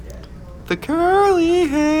The curly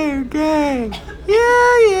hair gang.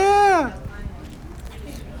 Yeah.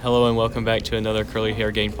 Hello and welcome back to another Curly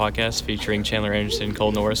Hair Gang podcast featuring Chandler Anderson,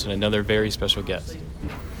 Cole Norris, and another very special guest.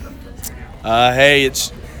 Hey,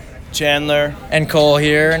 it's Chandler. And Cole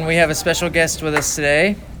here, and we have a special guest with us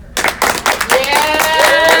today.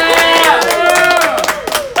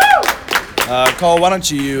 Cole, why don't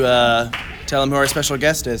you tell him who our special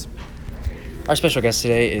guest is? Our special guest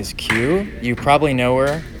today is Q. You probably know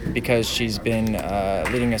her because she's been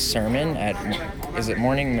leading a sermon at, is it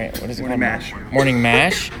Morning Mash. Morning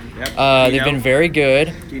Mash. Yep. They've been very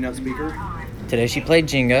good. Keynote speaker. Today she played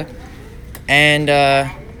Jenga, and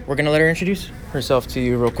we're going to let her introduce herself to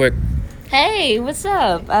you real quick. Hey, what's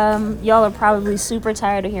up? Y'all are probably super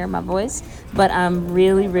tired of hearing my voice, but I'm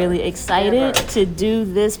really, really excited to do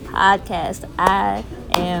this podcast. I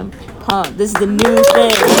am pumped. This is the new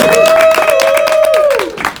thing.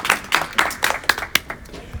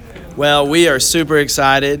 Well, we are super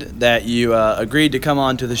excited that you agreed to come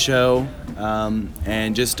on to the show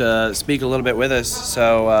and just speak a little bit with us.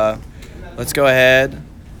 So let's go ahead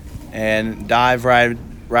and dive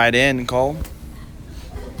right in, Cole.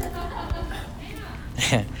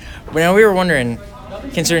 Well, we were wondering,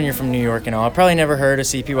 considering you're from New York and all, I probably never heard of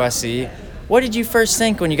Cpyc. What did you first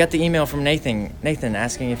think when you got the email from Nathan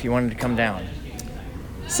asking if you wanted to come down?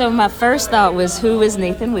 So my first thought was, who is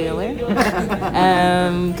Nathan Wheeler?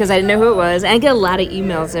 Because I didn't know who it was. And I get a lot of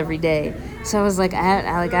emails every day. So I was like,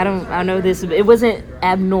 I don't know this. It wasn't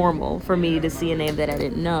abnormal for me to see a name that I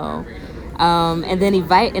didn't know. And then he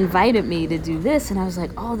invited me to do this, and I was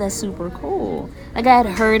like, oh, that's super cool. Like, I had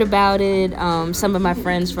heard about it. Some of my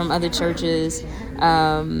friends from other churches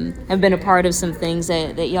have been a part of some things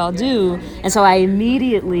that y'all do. And so I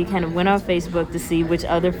immediately kind of went on Facebook to see which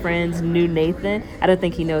other friends knew Nathan. I don't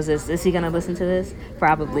think he knows this. Is he going to listen to this?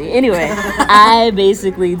 Probably. Anyway, I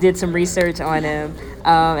basically did some research on him.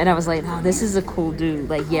 And I was like, oh, this is a cool dude.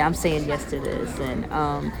 Like, yeah, I'm saying yes to this.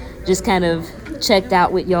 And just kind of checked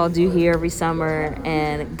out what y'all do here every summer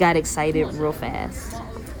and got excited real fast.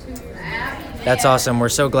 That's awesome. We're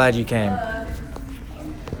so glad you came.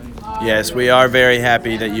 Yes, we are very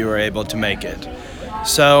happy that you were able to make it.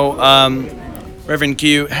 So, Reverend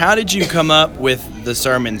Q, how did you come up with the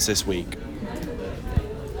sermons this week?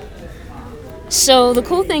 So the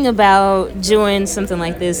cool thing about doing something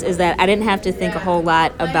like this is that I didn't have to think a whole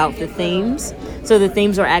lot about the themes. So the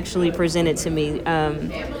themes were actually presented to me.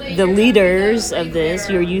 The leaders of this,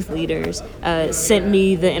 your youth leaders, sent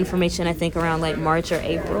me the information, I think, around like March or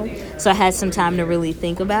April. So I had some time to really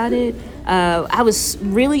think about it. I was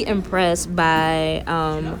really impressed by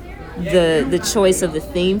the choice of the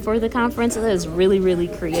theme for the conference. It was really, really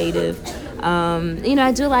creative.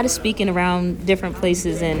 I do a lot of speaking around different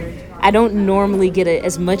places, and I don't normally get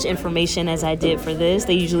as much information as I did for this.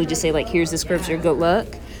 They usually just say, like, here's the scripture, good luck.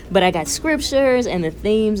 But I got scriptures and the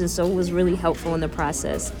themes, and so it was really helpful in the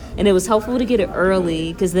process. And it was helpful to get it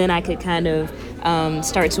early, because then I could kind of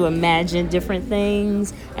start to imagine different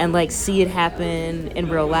things and, like, see it happen in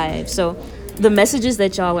real life. So the messages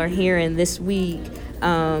that y'all are hearing this week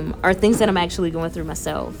are things that I'm actually going through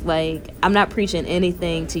myself. Like, I'm not preaching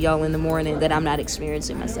anything to y'all in the morning that I'm not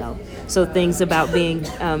experiencing myself. So things about being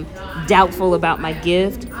doubtful about my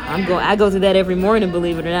gift, I go through that every morning,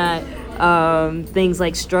 believe it or not. Things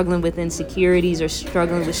like struggling with insecurities or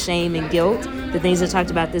struggling with shame and guilt, the things I talked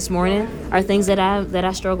about this morning, are things that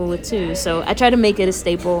I struggle with too. So I try to make it a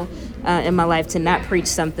staple in my life to not preach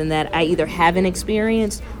something that I either haven't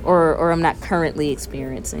experienced or I'm not currently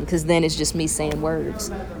experiencing, because then it's just me saying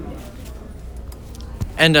words.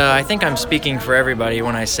 And I think I'm speaking for everybody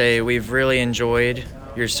when I say we've really enjoyed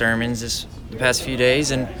your sermons the past few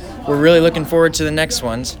days, and we're really looking forward to the next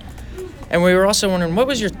ones. And we were also wondering, what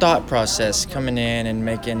was your thought process coming in and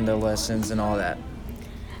making the lessons and all that?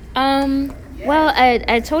 Well,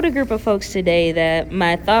 I told a group of folks today that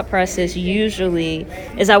my thought process usually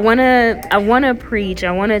is I wanna preach,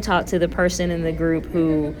 I wanna talk to the person in the group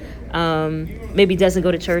who maybe doesn't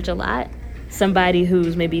go to church a lot, somebody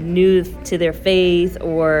who's maybe new to their faith,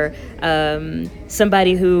 or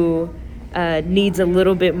somebody who needs a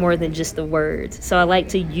little bit more than just the words. So I like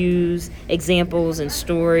to use examples and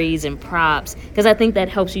stories and props, because I think that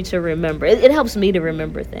helps you to remember. It helps me to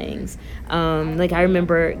remember things. Like, I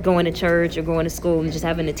remember going to church or going to school and just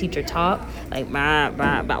having a teacher talk, like, like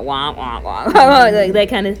that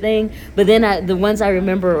kind of thing. But then the ones I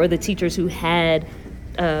remember are the teachers who had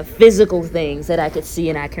physical things that I could see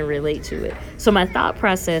and I can relate to it. So my thought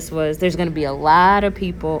process was, there's going to be a lot of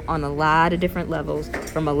people on a lot of different levels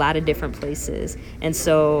from a lot of different places. And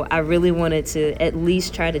so I really wanted to at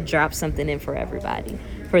least try to drop something in for everybody.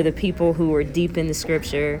 For the people who are deep in the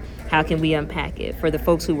scripture, how can we unpack it? For the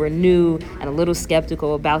folks who were new and a little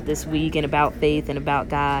skeptical about this week and about faith and about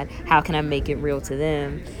God, how can I make it real to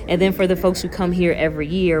them? And then for the folks who come here every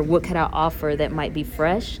year, what could I offer that might be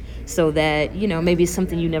fresh so that, maybe it's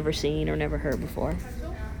something you've never seen or never heard before?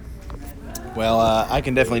 Well, I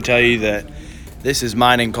can definitely tell you that this is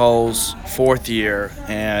mine and Cole's 4th year,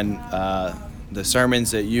 and the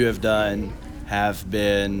sermons that you have done have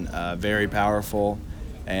been very powerful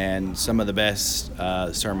and some of the best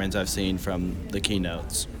sermons I've seen from the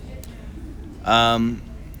keynotes.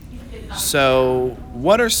 So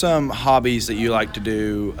what are some hobbies that you like to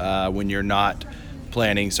do when you're not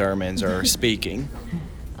planning sermons or speaking?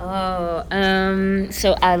 So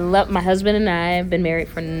I love, my husband and I have been married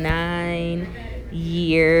for 9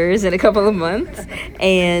 years and a couple of months.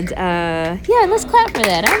 And let's clap for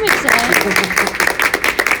that. I'm excited.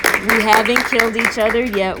 We haven't killed each other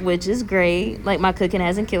yet, which is great. Like, my cooking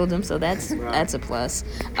hasn't killed him, so that's a plus.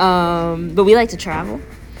 But we like to travel.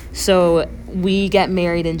 So we got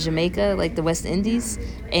married in Jamaica, like the West Indies.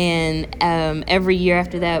 And every year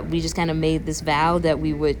after that, we just kind of made this vow that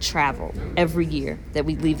we would travel every year, that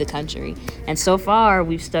we'd leave the country. And so far,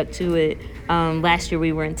 we've stuck to it. Last year,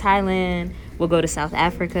 we were in Thailand. We'll go to South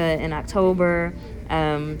Africa in October.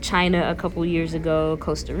 China a couple years ago,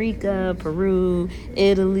 Costa Rica, Peru,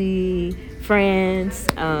 Italy, France.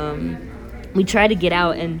 We try to get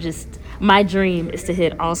out and just, my dream is to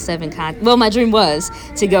hit all 7 continents. Well, my dream was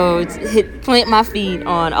to go plant my feet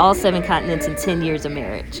on all 7 continents in 10 years of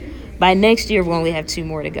marriage. By next year, we'll only have 2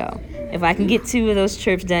 more to go. If I can get 2 of those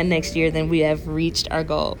trips done next year, then we have reached our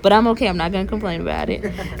goal. But I'm okay. I'm not going to complain about it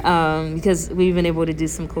because we've been able to do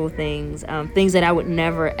some cool things, things that I would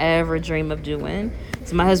never, ever dream of doing.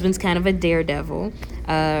 So my husband's kind of a daredevil,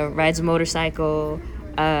 rides a motorcycle,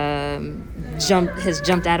 has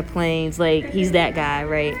jumped out of planes. Like, he's that guy,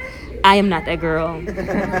 right? I am not that girl.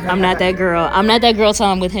 I'm not that girl till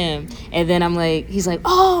I'm with him. And then he's like,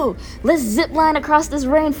 oh, let's zip line across this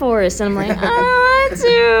rainforest. And I'm like, I don't want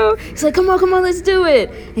to. He's like, come on, let's do it.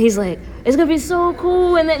 And he's like, it's going to be so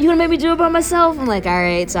cool. And then you're going to make me do it by myself. I'm like, all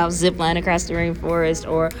right. So I'll zip line across the rainforest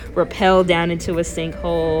or rappel down into a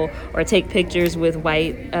sinkhole or take pictures with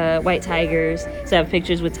white tigers. So I have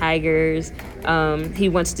pictures with tigers. He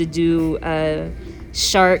wants to do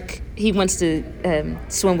shark. He wants to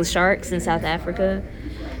swim with sharks in South Africa.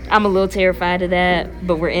 I'm a little terrified of that,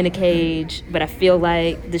 but we're in a cage. But I feel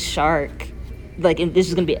like the shark, this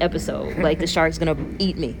is going to be an episode. Like, the shark's going to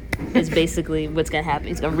eat me. Is basically what's going to happen.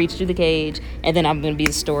 He's going to reach through the cage, and then I'm going to be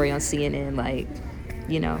the story on CNN,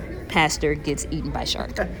 pastor gets eaten by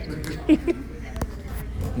shark.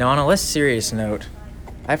 Now, on a less serious note,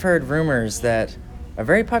 I've heard rumors that a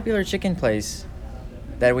very popular chicken place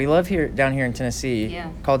that we love down here in Tennessee,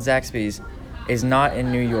 called Zaxbys, is not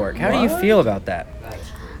in New York. How do you feel about that?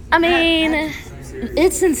 I mean,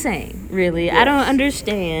 it's insane, really. I don't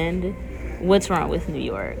understand what's wrong with New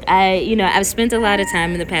York. I've spent a lot of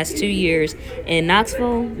time in the past 2 years in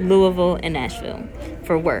Knoxville, Louisville, and Nashville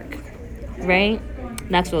for work, right?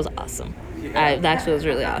 Knoxville's awesome. Knoxville is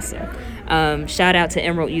really awesome. Shout out to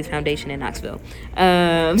Emerald Youth Foundation in Knoxville.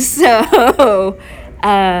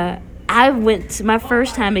 I went to my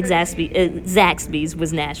first time at Zaxby's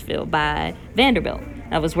was Nashville by Vanderbilt.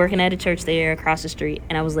 I was working at a church there across the street,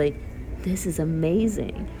 and I was like, this is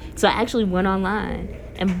amazing. So I actually went online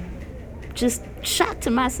and just shocked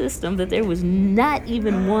to my system that there was not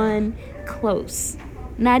even one close.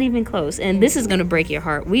 Not even close. And this is going to break your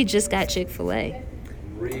heart. We just got Chick-fil-A.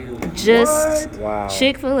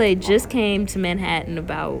 Chick-fil-A just came to Manhattan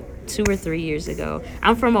about 2 or 3 years ago.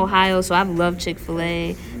 I'm from Ohio, so I've loved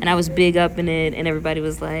Chick-fil-A, and I was big up in it, and everybody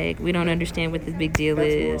was like, we don't understand what the big deal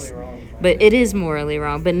is. But it is morally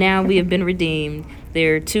wrong. But now we have been redeemed.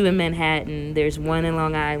 There are 2 in Manhattan. There's 1 in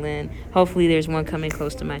Long Island. Hopefully there's 1 coming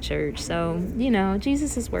close to my church. So,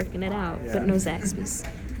 Jesus is working it out, but no Zaxbys.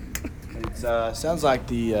 It sounds like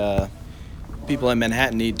the people in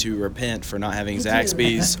Manhattan need to repent for not having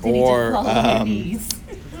Zaxby's or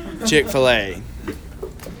Chick-fil-A.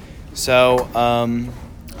 So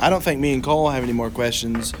I don't think me and Cole have any more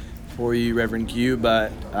questions for you, Reverend Q,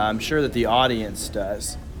 but I'm sure that the audience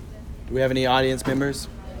does. Do we have any audience members?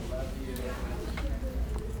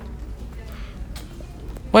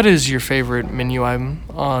 What is your favorite menu item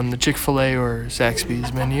on the Chick-fil-A or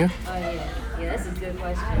Zaxby's menu? Oh, yeah, that's a good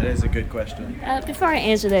question. That is a good question. Before I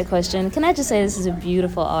answer that question, can I just say this is a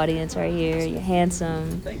beautiful audience right here. You're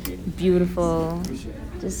handsome, beautiful.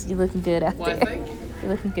 You're looking good out there.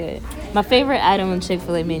 You're looking good. My favorite item on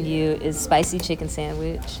Chick-fil-A menu is spicy chicken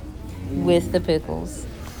sandwich with the pickles.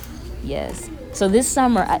 Yes. So this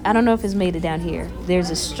summer, I don't know if it's made it down here. There's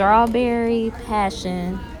a strawberry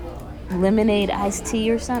passion lemonade iced tea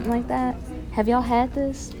or something like that. Have y'all had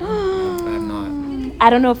this? I have not. I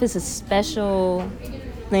don't know if it's a special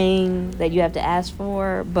thing that you have to ask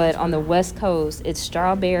for, but on the West Coast, it's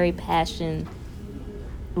strawberry passion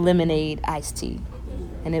lemonade iced tea,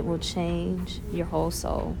 and it will change your whole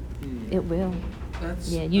soul. It will.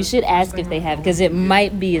 Yeah, you should ask if they have, because it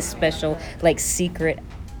might be a special, like, secret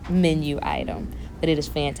menu item, but it is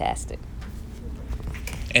fantastic.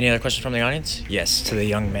 Any other questions from the audience? Yes, to the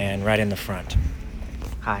young man right in the front.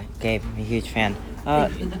 Hi, Gabe. I'm a huge fan.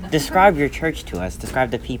 Describe your church to us.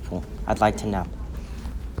 Describe the people. I'd like to know.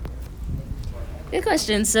 Good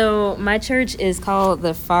question. So my church is called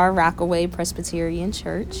the Far Rockaway Presbyterian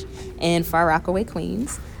Church in Far Rockaway,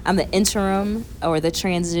 Queens. I'm the interim or the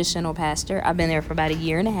transitional pastor. I've been there for about a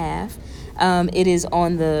year and a half. It is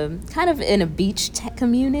on the kind of in a beach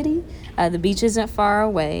community. The beach isn't far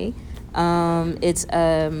away. It's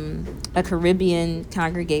a Caribbean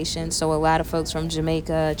congregation, so a lot of folks from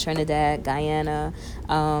Jamaica, Trinidad, Guyana,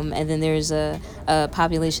 and then there's a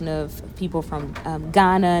population of people from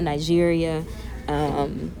Ghana, Nigeria,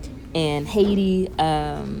 and Haiti.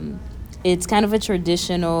 It's kind of a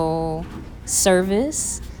traditional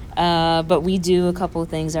service, but we do a couple of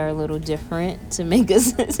things that are a little different to make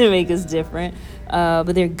us different.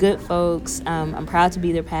 But they're good folks. I'm proud to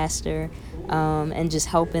be their pastor. And just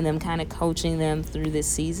helping them, kind of coaching them through this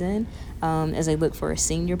season as they look for a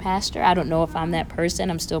senior pastor. I don't know if I'm that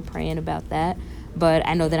person. I'm still praying about that. But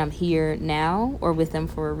I know that I'm here now or with them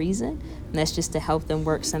for a reason. And that's just to help them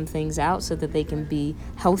work some things out so that they can be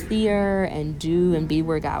healthier and do and be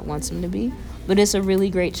where God wants them to be. But it's a really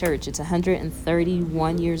great church. It's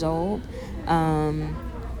 131 years old.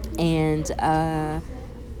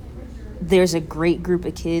 There's a great group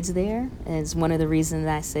of kids there. And it's one of the reasons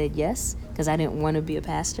I said yes, because I didn't want to be a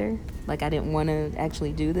pastor. Like, I didn't want to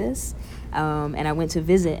actually do this. And I went to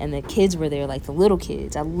visit, and the kids were there, like the little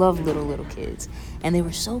kids. I love little kids. And they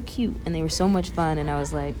were so cute, and they were so much fun. And I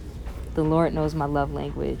was like, the Lord knows my love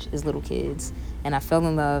language is little kids. And I fell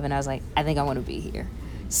in love, and I was like, I think I want to be here.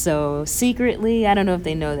 So secretly, I don't know if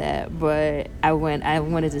they know that, but I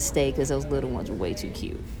wanted to stay because those little ones were way too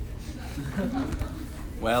cute.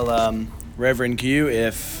 Well, Reverend Q,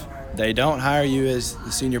 if they don't hire you as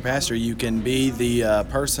the senior pastor, you can be the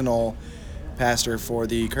personal pastor for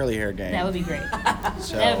the curly hair game. That would be great.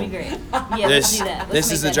 So That would be great. Yeah, let's do that.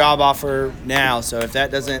 This is the job offer now. So if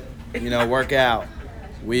that doesn't, work out,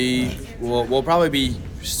 we'll probably be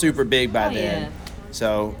super big by then. Yeah.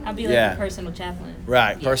 So I'll be like a personal chaplain.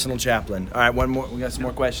 Right, Yeah. personal chaplain. All right, one more. We got some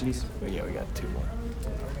more questions. Yeah, we got two more.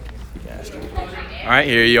 You can ask. All right,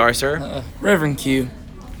 here you are, sir. Reverend Q,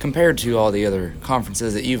 compared to all the other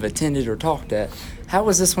conferences that you've attended or talked at, how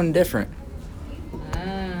was this one different?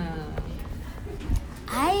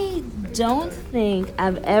 I don't think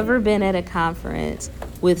I've ever been at a conference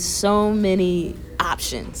with so many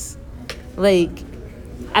options. Like,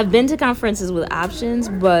 I've been to conferences with options,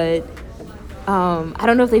 but I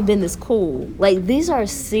don't know if they've been this cool. Like, these are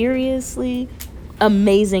seriously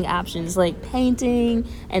amazing options, like painting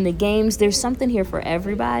and the games. There's something here for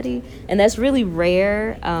everybody, and that's really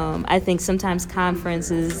rare. I think sometimes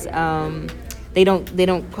conferences they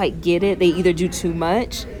don't quite get it. They either do too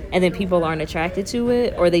much and then people aren't attracted to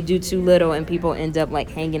it, or they do too little and people end up like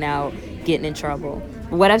hanging out, getting in trouble.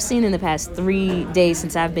 But what I've seen in the past 3 days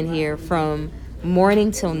since I've been here, from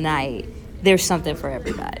morning till night, there's something for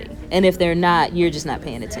everybody. And if they're not, you're just not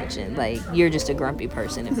paying attention. Like, you're just a grumpy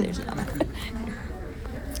person if there's not.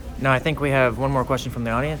 Now, I think we have one more question from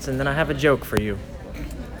the audience, and then I have a joke for you.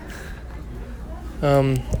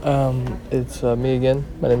 It's me again.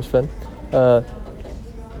 My name's Finn.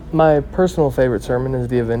 My personal favorite sermon is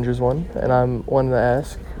the Avengers one, and I'm wanting to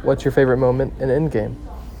ask, what's your favorite moment in Endgame?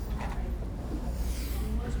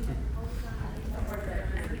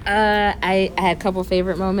 I had a couple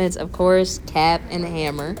favorite moments. Of course, Cap and the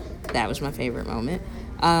hammer. That was my favorite moment.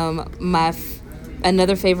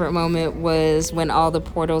 Another favorite moment was when all the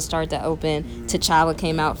portals started to open. T'Challa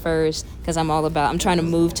came out first, because I'm trying to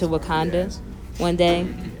move to Wakanda one day.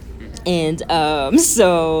 And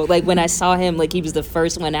so, like, when I saw him, like, he was the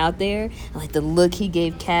first one out there, like, the look he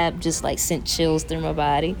gave Cap just, like, sent chills through my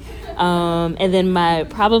body. And then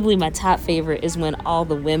probably my top favorite is when all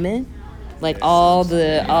the women, like, all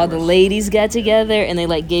the ladies got together and they,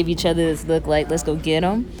 like, gave each other this look like, let's go get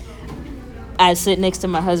them. I sit next to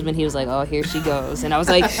my husband. He was like, oh, here she goes. And I was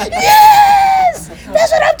like, yes!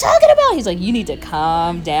 That's what I'm talking about. He's like, you need to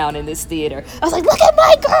calm down in this theater. I was like, look at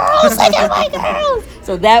my girls. Look at my girls.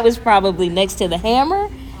 So that was probably next to the hammer,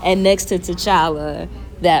 and next to T'Challa,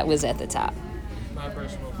 that was at the top.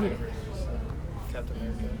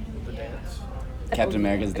 Captain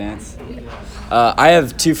America's dance. I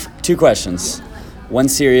have two questions. One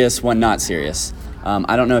serious, one not serious.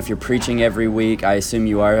 I don't know if you're preaching every week. I assume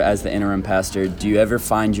you are as the interim pastor. Do you ever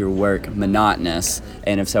find your work monotonous?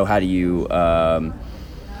 And if so, how do you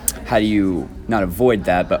not avoid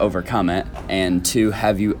that but overcome it? And two,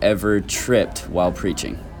 have you ever tripped while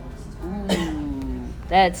preaching?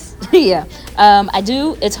 That's yeah. I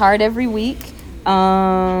do. It's hard every week.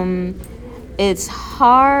 It's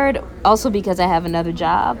hard also because I have another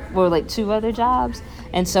job, or like 2 other jobs,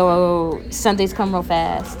 and so Sundays come real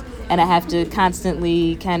fast, and I have to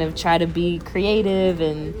constantly kind of try to be creative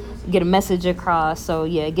and get a message across. So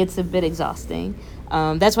yeah, it gets a bit exhausting.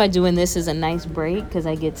 That's why doing this is a nice break, because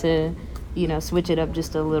I get to, switch it up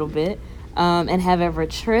just a little bit. And have ever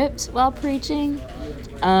tripped while preaching?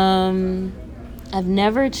 I've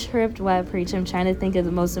never tripped while preaching. I'm trying to think of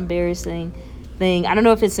the most embarrassing thing. I don't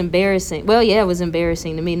know if it's embarrassing. Well, yeah, it was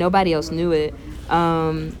embarrassing to me. Nobody else knew it.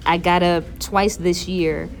 I got up twice this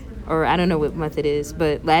year, or I don't know what month it is,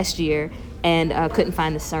 but last year, and couldn't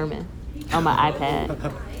find the sermon on my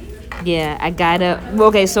iPad. Yeah, I got up.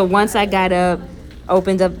 Okay, so once I got up,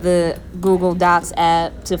 opened up the Google Docs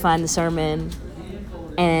app to find the sermon,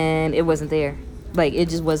 and it wasn't there. Like,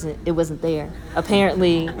 it wasn't there.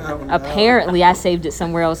 Apparently I saved it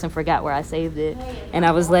somewhere else and forgot where I saved it. And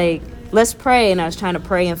I was like, let's pray. And I was trying to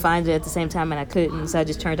pray and find it at the same time, and I couldn't. So I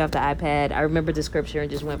just turned off the iPad. I remembered the scripture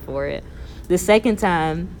and just went for it. The second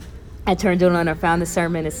time I turned it on, I found the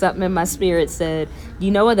sermon, and something in my spirit said,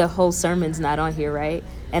 you know what, the whole sermon's not on here, right?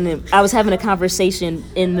 And then I was having a conversation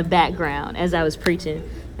in the background as I was preaching.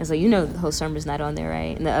 I was like, the whole sermon's not on there,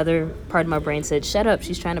 right? And the other part of my brain said, shut up,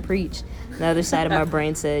 she's trying to preach. The other side of my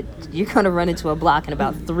brain said, you're going to run into a block in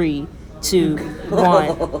about 3, 2,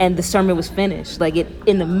 1. And the sermon was finished. Like,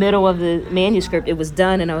 in the middle of the manuscript, it was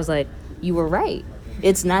done. And I was like, you were right.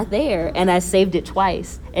 It's not there. And I saved it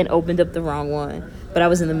twice and opened up the wrong one. But I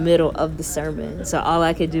was in the middle of the sermon. So all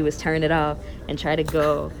I could do was turn it off and try to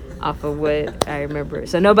go off of what I remember.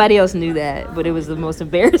 So nobody else knew that, but it was the most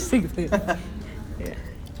embarrassing thing. Yeah.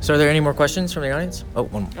 So are there any more questions from the audience? Oh,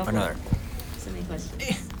 another. So many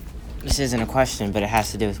questions. This isn't a question, but it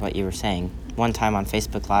has to do with what you were saying. One time on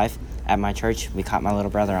Facebook Live at my church, we caught my little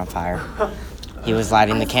brother on fire. He was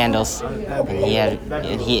lighting the candles, and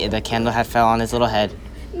the candle had fell on his little head,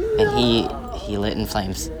 and he lit in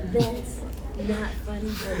flames. That's not funny,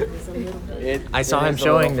 but it was a little bit. I saw him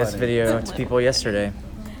showing this video to people yesterday.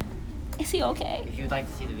 Is he okay? If you'd like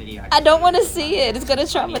to see the video, I don't want to see it. It's going to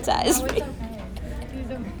traumatize me.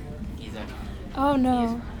 he's okay. Oh,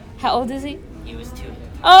 no. How old is he? He was 2.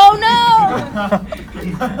 Oh,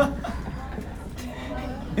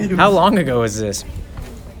 no! How long ago was this?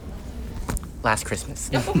 Last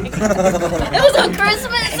Christmas. It was on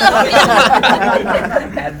Christmas.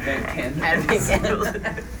 Advent candles.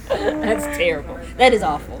 That's terrible. That is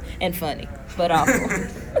awful and funny, but awful.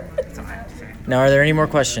 Now, are there any more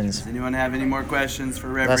questions? Does anyone have any more questions for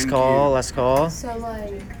Reverend Q? Last call. So,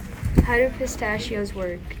 how do pistachios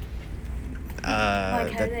work? How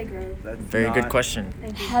do they grow? Very good question.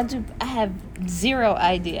 I have zero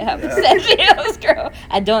idea how pistachios grow.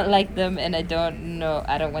 I don't like them, and I don't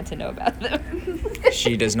want to know about them.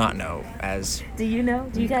 She does not know, as Do you know?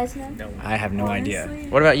 Do you guys know? I have no idea.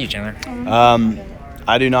 What about you, Chandler?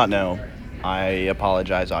 I do not know. I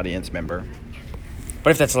apologize, audience member. But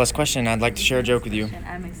if that's the last question, I'd like to share a joke with you.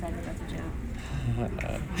 I'm excited about the joke.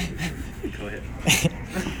 Go ahead.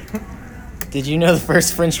 Did you know the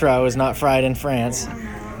first French fry was not fried in France?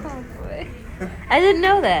 Oh boy, I didn't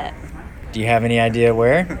know that. Do you have any idea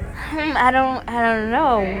where? I don't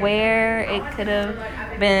know where it could have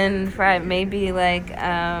been fried. Maybe like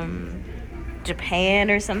Japan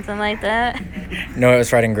or something like that. No, it was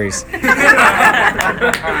fried in Greece.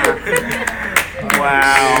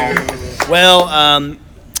 Wow. Well,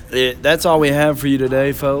 that's all we have for you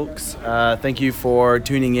today, folks. Thank you for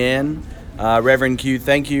tuning in. Reverend Q,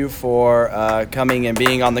 thank you for coming and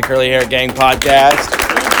being on the Curly Hair Gang podcast.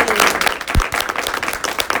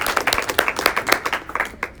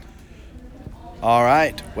 All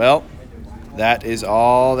right. Well, that is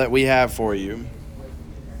all that we have for you.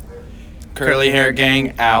 Curly Hair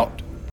Gang out.